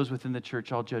judge those within the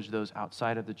church, I'll judge those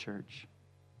outside of the church.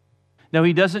 Now,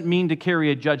 he doesn't mean to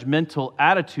carry a judgmental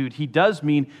attitude. He does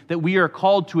mean that we are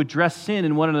called to address sin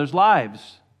in one another's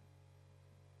lives.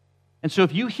 And so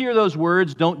if you hear those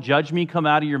words, don't judge me, come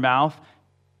out of your mouth,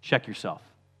 check yourself.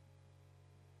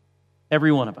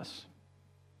 Every one of us.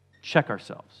 Check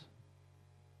ourselves.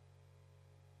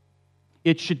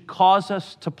 It should cause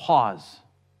us to pause.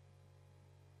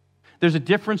 There's a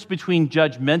difference between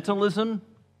judgmentalism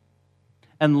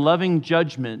and loving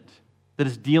judgment that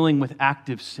is dealing with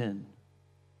active sin.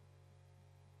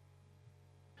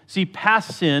 See,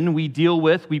 past sin we deal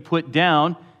with, we put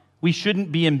down, we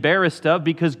shouldn't be embarrassed of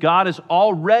because God has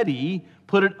already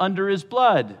put it under His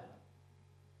blood.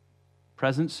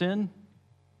 Present sin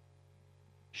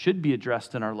should be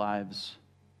addressed in our lives.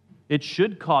 It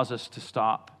should cause us to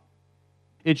stop.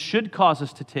 It should cause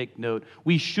us to take note.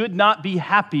 We should not be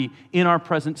happy in our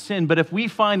present sin. But if we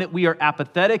find that we are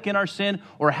apathetic in our sin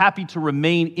or happy to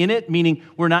remain in it, meaning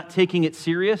we're not taking it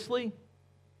seriously,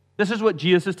 this is what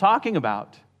Jesus is talking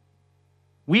about.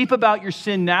 Weep about your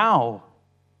sin now,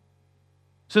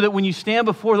 so that when you stand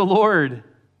before the Lord,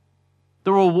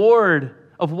 the reward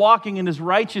of walking in His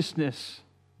righteousness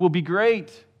will be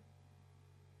great.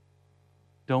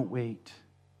 Don't wait.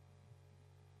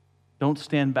 Don't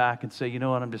stand back and say, you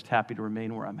know what, I'm just happy to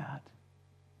remain where I'm at.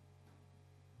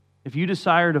 If you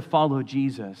desire to follow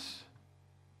Jesus,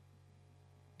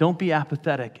 don't be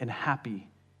apathetic and happy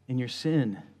in your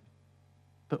sin,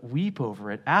 but weep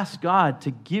over it. Ask God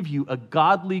to give you a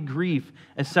godly grief,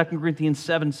 as 2 Corinthians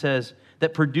 7 says,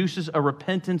 that produces a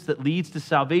repentance that leads to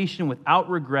salvation without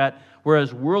regret,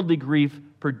 whereas worldly grief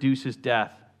produces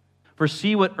death. For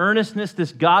see what earnestness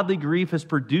this godly grief has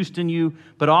produced in you,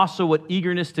 but also what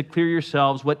eagerness to clear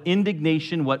yourselves, what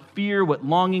indignation, what fear, what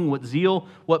longing, what zeal,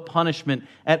 what punishment.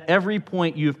 At every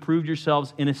point you have proved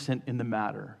yourselves innocent in the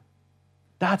matter.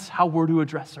 That's how we're to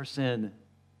address our sin,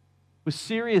 with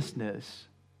seriousness.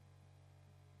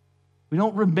 We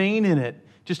don't remain in it,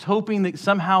 just hoping that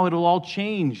somehow it'll all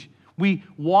change. We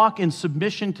walk in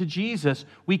submission to Jesus.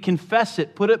 We confess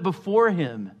it, put it before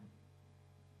Him.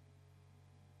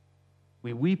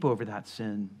 We weep over that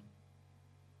sin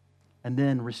and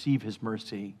then receive His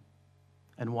mercy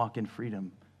and walk in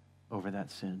freedom over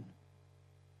that sin.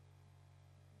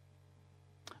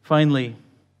 Finally,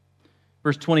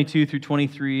 verse 22 through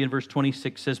 23 and verse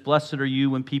 26 says, blessed are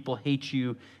you when people hate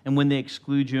you and when they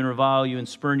exclude you and revile you and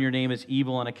spurn your name as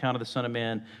evil on account of the Son of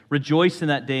Man. Rejoice in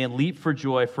that day and leap for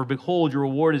joy, for behold, your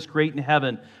reward is great in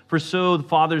heaven, for so the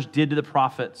fathers did to the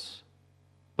prophets.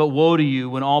 But woe to you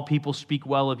when all people speak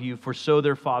well of you, for so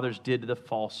their fathers did to the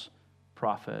false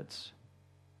prophets.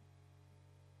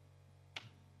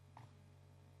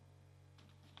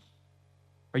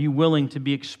 Are you willing to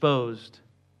be exposed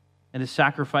and to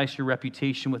sacrifice your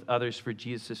reputation with others for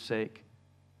Jesus' sake,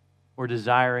 or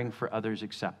desiring for others'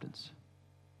 acceptance?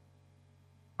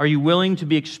 Are you willing to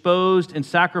be exposed and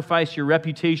sacrifice your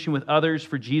reputation with others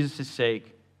for Jesus'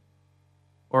 sake,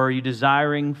 or are you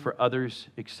desiring for others'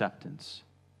 acceptance?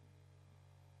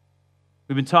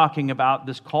 We've been talking about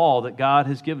this call that God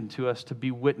has given to us to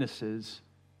be witnesses,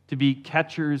 to be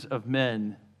catchers of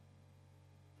men.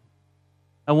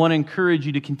 I want to encourage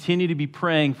you to continue to be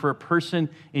praying for a person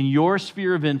in your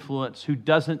sphere of influence who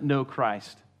doesn't know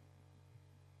Christ.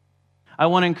 I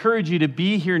want to encourage you to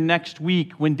be here next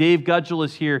week when Dave Gudgel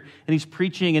is here and he's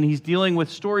preaching and he's dealing with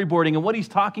storyboarding. And what he's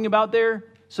talking about there,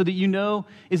 so that you know,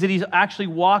 is that he's actually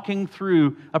walking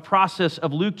through a process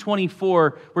of Luke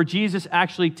 24 where Jesus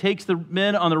actually takes the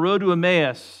men on the road to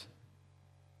Emmaus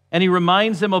and he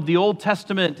reminds them of the Old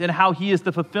Testament and how he is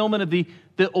the fulfillment of the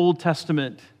Old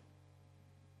Testament.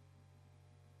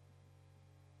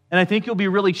 And I think you'll be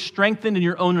really strengthened in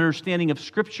your own understanding of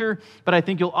Scripture, but I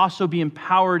think you'll also be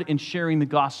empowered in sharing the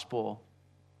gospel,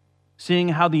 seeing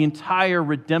how the entire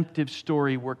redemptive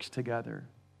story works together.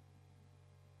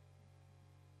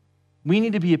 We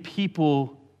need to be a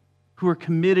people who are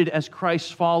committed as Christ's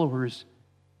followers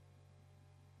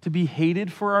to be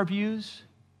hated for our views,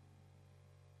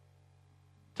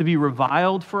 to be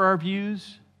reviled for our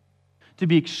views, to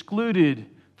be excluded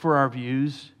for our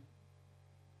views,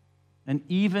 and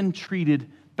even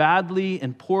treated badly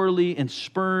and poorly and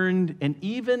spurned and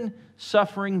even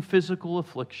suffering physical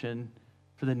affliction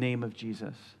for the name of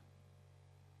Jesus.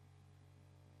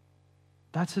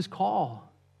 That's his call.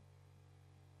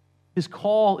 His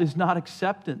call is not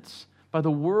acceptance by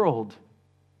the world.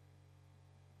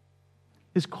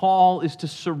 His call is to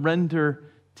surrender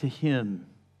to him.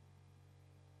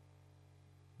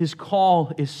 His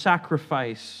call is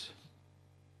sacrifice.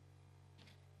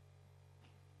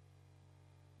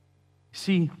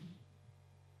 See,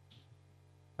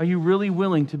 are you really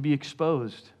willing to be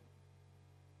exposed?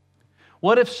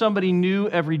 What if somebody knew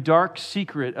every dark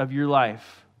secret of your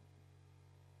life?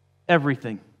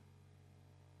 Everything.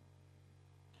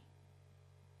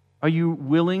 Are you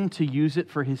willing to use it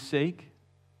for his sake?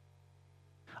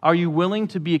 Are you willing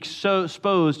to be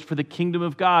exposed for the kingdom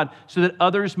of God so that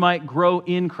others might grow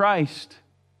in Christ?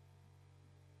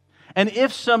 And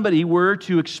if somebody were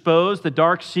to expose the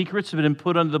dark secrets that have been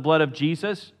put under the blood of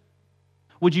Jesus,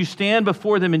 would you stand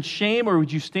before them in shame, or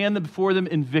would you stand before them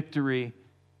in victory,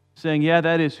 saying, yeah,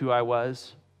 that is who I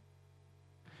was?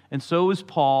 And so is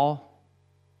Paul,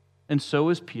 and so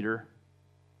is Peter,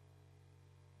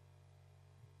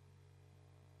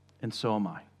 and so am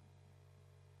I.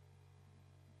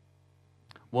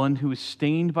 One who is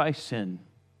stained by sin,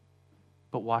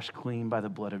 but washed clean by the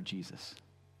blood of Jesus.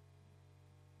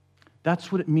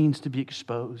 That's what it means to be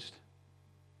exposed.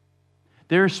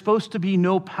 There is supposed to be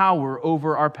no power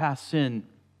over our past sin.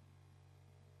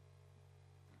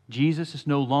 Jesus is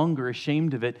no longer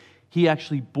ashamed of it. He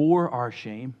actually bore our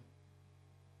shame.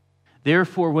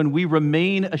 Therefore, when we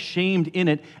remain ashamed in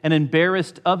it and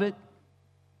embarrassed of it,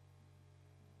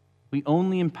 we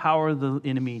only empower the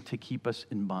enemy to keep us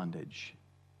in bondage.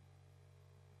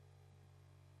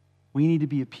 We need to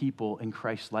be a people in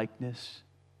Christ's likeness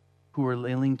who are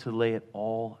willing to lay it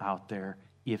all out there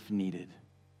if needed.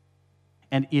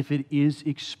 And if it is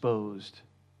exposed,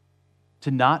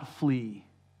 to not flee,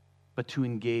 but to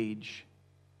engage,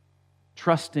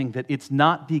 trusting that it's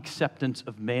not the acceptance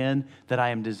of man that I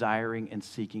am desiring and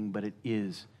seeking, but it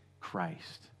is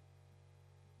Christ.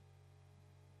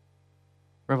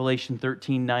 Revelation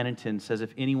 13, 9 and 10 says,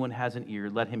 if anyone has an ear,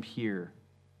 let him hear.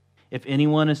 If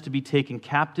anyone is to be taken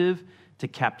captive, to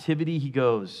captivity he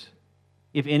goes.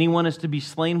 If anyone is to be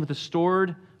slain with a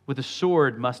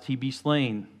sword must he be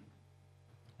slain.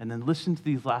 And then listen to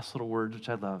these last little words, which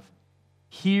I love.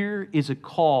 Here is a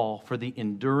call for the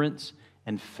endurance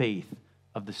and faith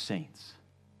of the saints.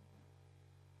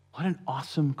 What an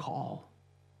awesome call.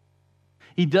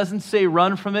 He doesn't say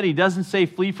run from it. He doesn't say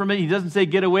flee from it. He doesn't say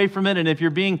get away from it. And if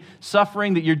you're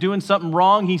suffering, that you're doing something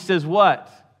wrong, he says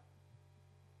what?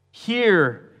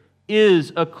 Here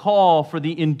is a call for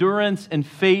the endurance and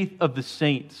faith of the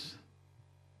saints.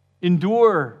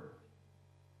 Endure.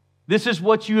 This is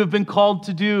what you have been called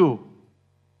to do.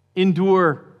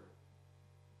 Endure.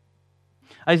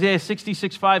 Isaiah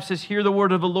 66:5 says, hear the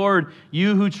word of the Lord,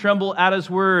 you who tremble at his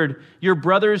word. Your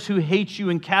brothers who hate you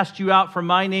and cast you out for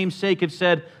my name's sake have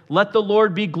said, let the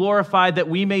Lord be glorified that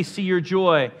we may see your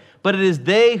joy. But it is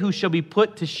they who shall be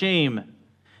put to shame.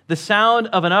 the sound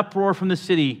of an uproar from the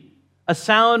city, a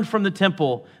sound from the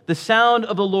temple, the sound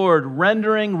of the Lord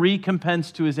rendering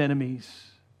recompense to his enemies.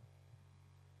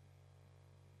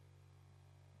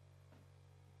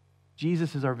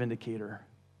 Jesus is our vindicator,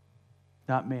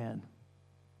 not man.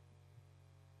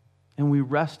 And we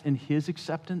rest in his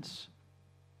acceptance,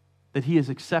 that he has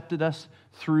accepted us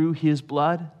through his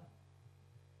blood.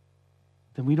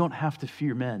 Then we don't have to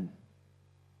fear men.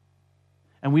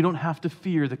 And we don't have to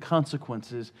fear the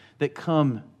consequences that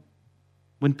come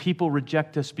when people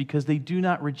reject us, because they do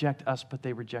not reject us, but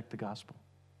they reject the gospel.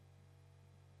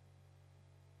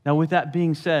 Now, with that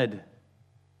being said,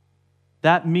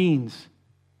 that means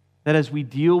that as we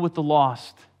deal with the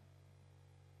lost,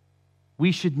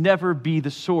 we should never be the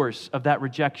source of that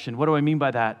rejection. What do I mean by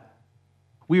that?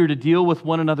 We are to deal with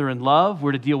one another in love.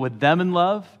 We're to deal with them in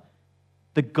love.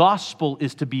 The gospel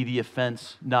is to be the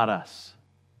offense, not us.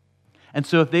 And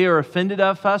so if they are offended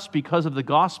of us because of the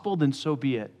gospel, then so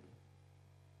be it.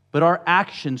 But our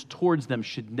actions towards them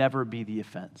should never be the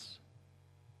offense.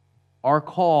 Our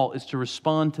call is to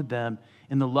respond to them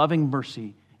in the loving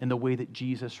mercy in the way that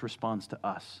Jesus responds to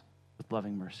us with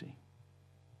loving mercy.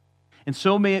 And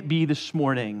so may it be this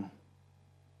morning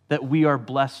that we are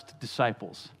blessed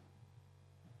disciples,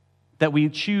 that we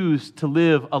choose to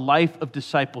live a life of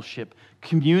discipleship,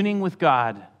 communing with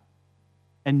God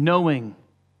and knowing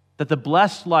that the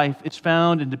blessed life is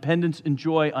found in dependence and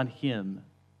joy on him,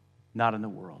 not in the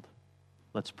world.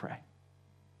 Let's pray.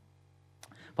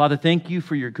 Father, thank you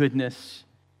for your goodness.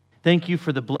 Thank you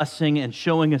for the blessing and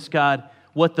showing us, God,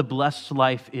 what the blessed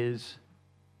life is.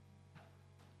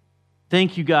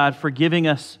 Thank you, God, for giving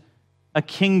us a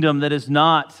kingdom that is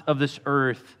not of this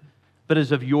earth, but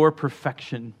is of your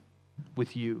perfection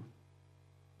with you.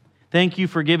 Thank you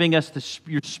for giving us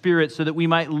your Spirit so that we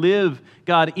might live,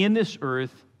 God, in this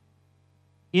earth,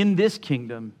 in this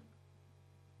kingdom,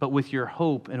 but with your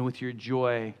hope and with your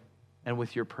joy and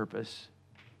with your purpose.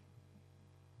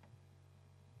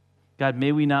 God,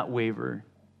 may we not waver,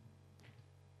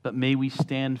 but may we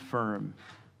stand firm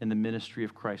in the ministry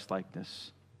of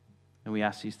Christ-likeness. And we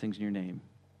ask these things in your name.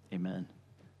 Amen.